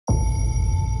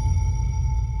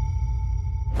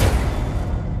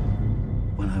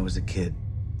was a kid,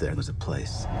 there was a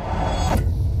place.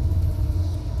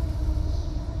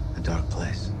 A dark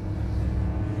place.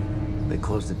 They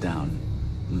closed it down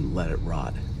and let it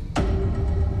rot.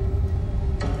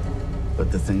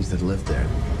 But the things that lived there...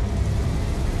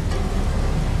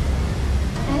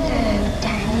 Hello,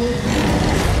 Danny.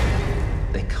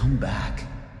 They come back.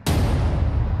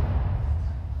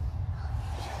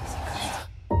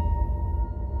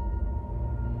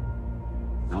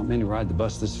 Not many ride the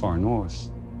bus this far north.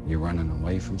 You're running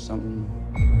away from something?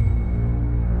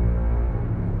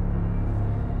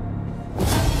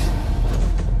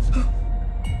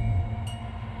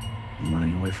 I'm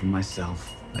running away from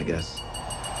myself, I guess.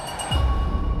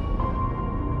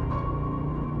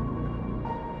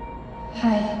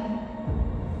 Hi.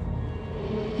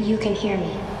 You can hear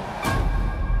me.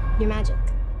 You're magic.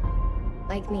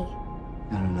 Like me.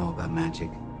 I don't know about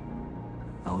magic.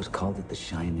 I always called it the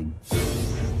Shining.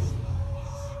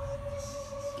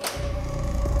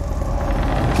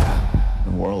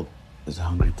 The world is a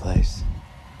hungry place.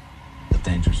 A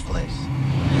dangerous place.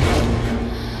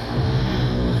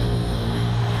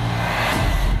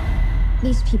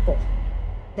 These people,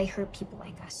 they hurt people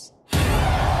like us.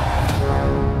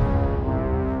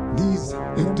 These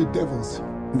empty devils,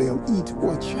 they'll eat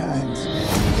what shines.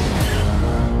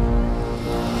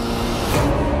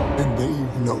 And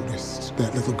they've noticed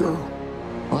that little girl.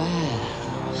 Well,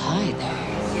 hi there.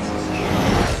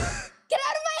 Get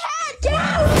out of my head! Get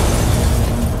out!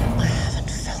 I haven't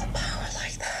felt power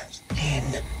like that in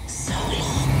so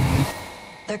long.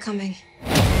 They're coming.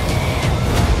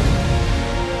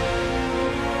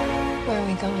 Where are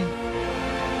we going?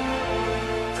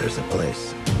 There's a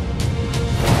place.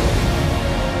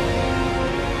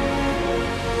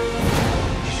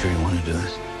 You sure you want to do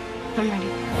this? I'm ready.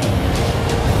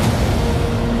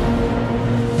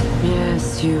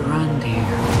 Yes, you run, dear.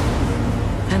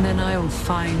 And then I will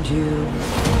find you,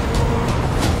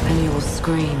 and you will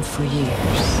scream for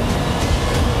years.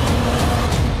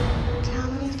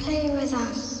 Come and play with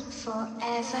us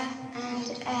forever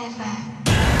and ever.